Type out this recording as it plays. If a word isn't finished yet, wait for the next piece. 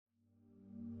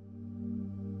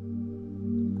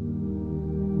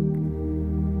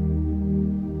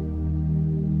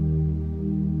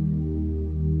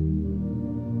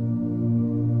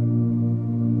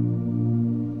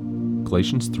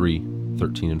Galatians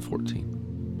 3:13 and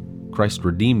 14. Christ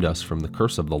redeemed us from the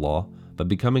curse of the law by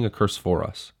becoming a curse for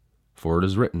us. For it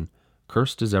is written,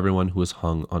 "Cursed is everyone who is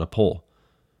hung on a pole."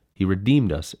 He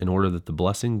redeemed us in order that the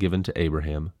blessing given to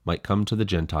Abraham might come to the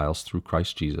Gentiles through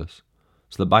Christ Jesus,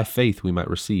 so that by faith we might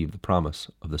receive the promise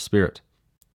of the Spirit.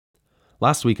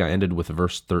 Last week I ended with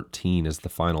verse 13 as the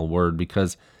final word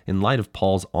because, in light of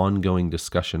Paul's ongoing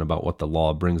discussion about what the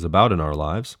law brings about in our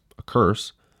lives, a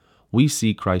curse, we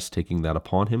see Christ taking that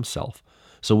upon himself,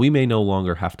 so we may no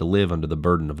longer have to live under the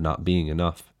burden of not being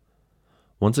enough.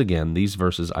 Once again, these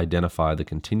verses identify the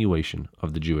continuation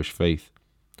of the Jewish faith.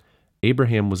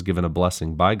 Abraham was given a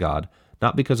blessing by God,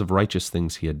 not because of righteous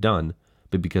things he had done,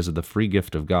 but because of the free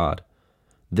gift of God.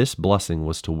 This blessing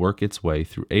was to work its way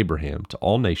through Abraham to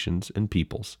all nations and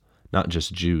peoples, not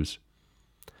just Jews.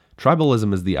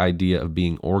 Tribalism is the idea of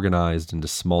being organized into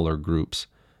smaller groups,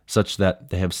 such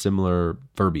that they have similar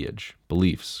verbiage,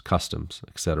 beliefs, customs,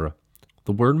 etc.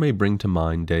 The word may bring to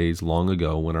mind days long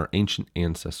ago when our ancient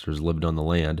ancestors lived on the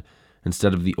land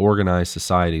instead of the organized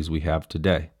societies we have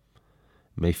today.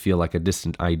 It may feel like a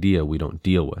distant idea we don't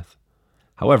deal with.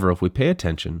 However, if we pay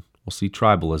attention, we'll see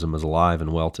tribalism is alive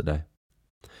and well today.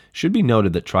 It should be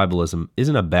noted that tribalism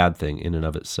isn't a bad thing in and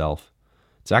of itself.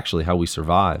 It's actually how we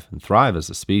survive and thrive as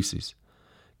a species.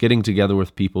 Getting together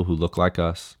with people who look like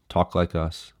us, talk like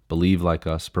us, believe like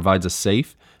us provides a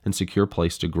safe and secure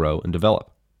place to grow and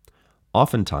develop.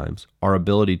 Oftentimes, our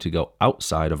ability to go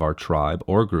outside of our tribe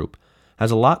or group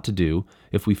has a lot to do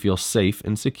if we feel safe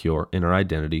and secure in our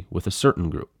identity with a certain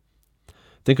group.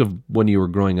 Think of when you were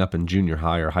growing up in junior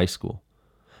high or high school.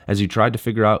 As you tried to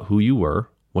figure out who you were,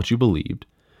 what you believed,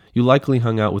 you likely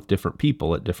hung out with different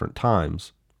people at different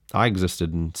times. I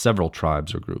existed in several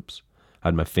tribes or groups. I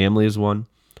had my family as one.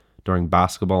 During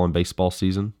basketball and baseball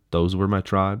season, those were my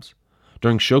tribes.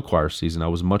 During show choir season, I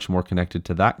was much more connected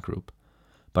to that group.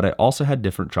 But I also had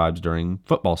different tribes during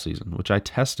football season, which I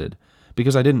tested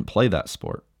because I didn't play that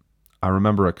sport. I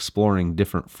remember exploring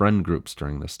different friend groups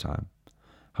during this time.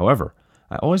 However,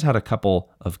 I always had a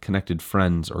couple of connected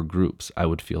friends or groups I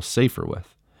would feel safer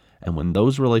with. And when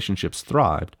those relationships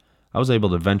thrived, I was able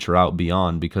to venture out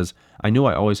beyond because I knew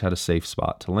I always had a safe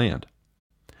spot to land.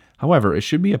 However, it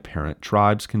should be apparent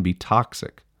tribes can be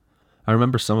toxic. I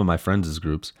remember some of my friends'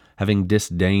 groups having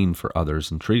disdain for others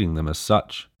and treating them as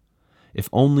such. If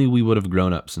only we would have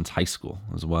grown up since high school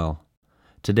as well.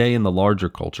 Today in the larger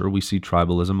culture, we see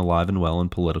tribalism alive and well in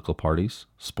political parties,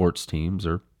 sports teams,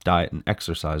 or diet and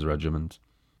exercise regimens.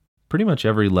 Pretty much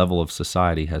every level of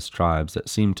society has tribes that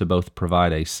seem to both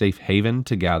provide a safe haven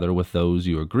to gather with those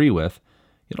you agree with,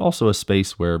 yet also a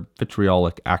space where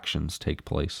vitriolic actions take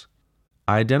place.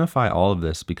 I identify all of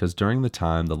this because during the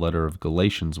time the letter of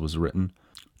Galatians was written,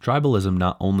 tribalism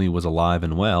not only was alive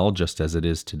and well, just as it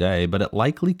is today, but it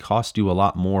likely cost you a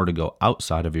lot more to go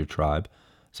outside of your tribe,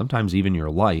 sometimes even your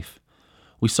life.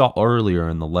 We saw earlier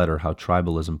in the letter how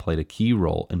tribalism played a key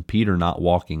role in Peter not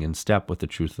walking in step with the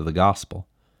truth of the gospel.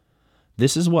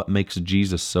 This is what makes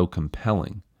Jesus so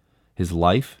compelling. His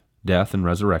life, death, and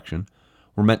resurrection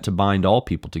were meant to bind all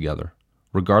people together,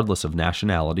 regardless of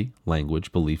nationality,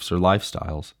 language, beliefs, or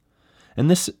lifestyles. And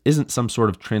this isn't some sort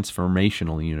of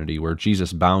transformational unity where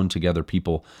Jesus bound together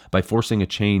people by forcing a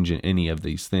change in any of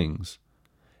these things.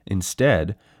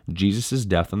 Instead, Jesus'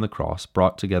 death on the cross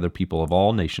brought together people of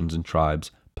all nations and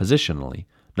tribes positionally,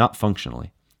 not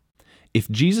functionally. If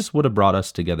Jesus would have brought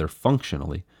us together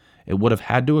functionally, it would have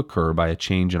had to occur by a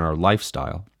change in our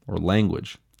lifestyle or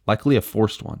language, likely a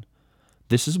forced one.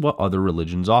 This is what other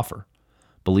religions offer.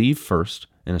 Believe first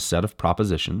in a set of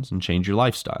propositions and change your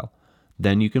lifestyle.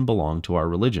 Then you can belong to our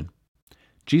religion.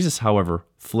 Jesus, however,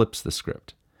 flips the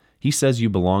script. He says you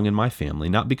belong in my family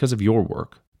not because of your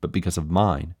work, but because of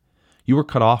mine. You were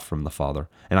cut off from the Father,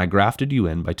 and I grafted you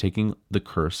in by taking the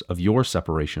curse of your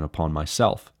separation upon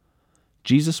myself.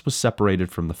 Jesus was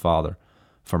separated from the Father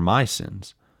for my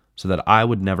sins, so that I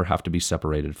would never have to be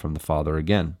separated from the Father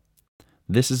again.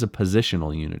 This is a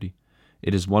positional unity.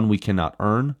 It is one we cannot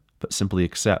earn, but simply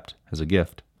accept as a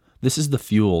gift. This is the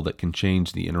fuel that can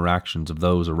change the interactions of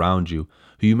those around you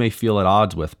who you may feel at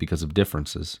odds with because of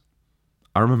differences.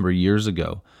 I remember years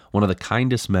ago, one of the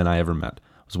kindest men I ever met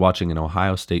was watching an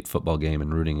Ohio State football game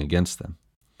and rooting against them.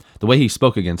 The way he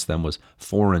spoke against them was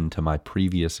foreign to my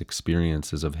previous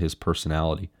experiences of his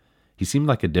personality. He seemed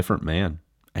like a different man,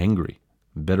 angry,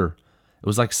 bitter. It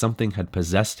was like something had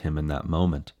possessed him in that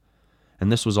moment.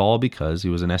 And this was all because he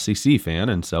was an SEC fan,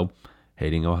 and so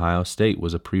hating Ohio State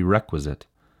was a prerequisite.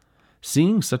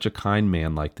 Seeing such a kind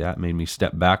man like that made me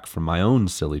step back from my own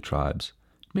silly tribes.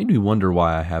 It made me wonder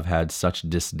why I have had such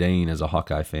disdain as a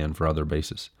Hawkeye fan for other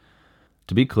bases.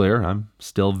 To be clear, I'm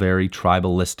still very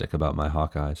tribalistic about my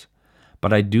Hawkeyes,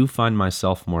 but I do find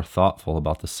myself more thoughtful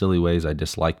about the silly ways I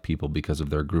dislike people because of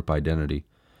their group identity,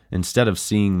 instead of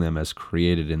seeing them as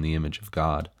created in the image of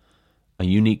God, a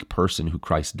unique person who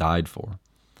Christ died for.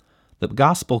 The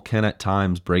gospel can at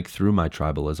times break through my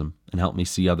tribalism and help me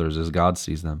see others as God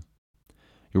sees them.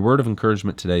 Your word of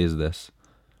encouragement today is this: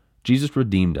 Jesus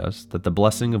redeemed us, that the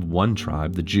blessing of one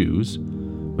tribe, the Jews,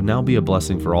 would now be a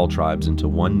blessing for all tribes into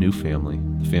one new family,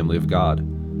 the family of God.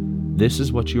 This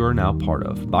is what you are now part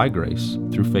of, by grace,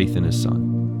 through faith in His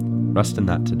Son. Rest in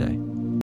that today.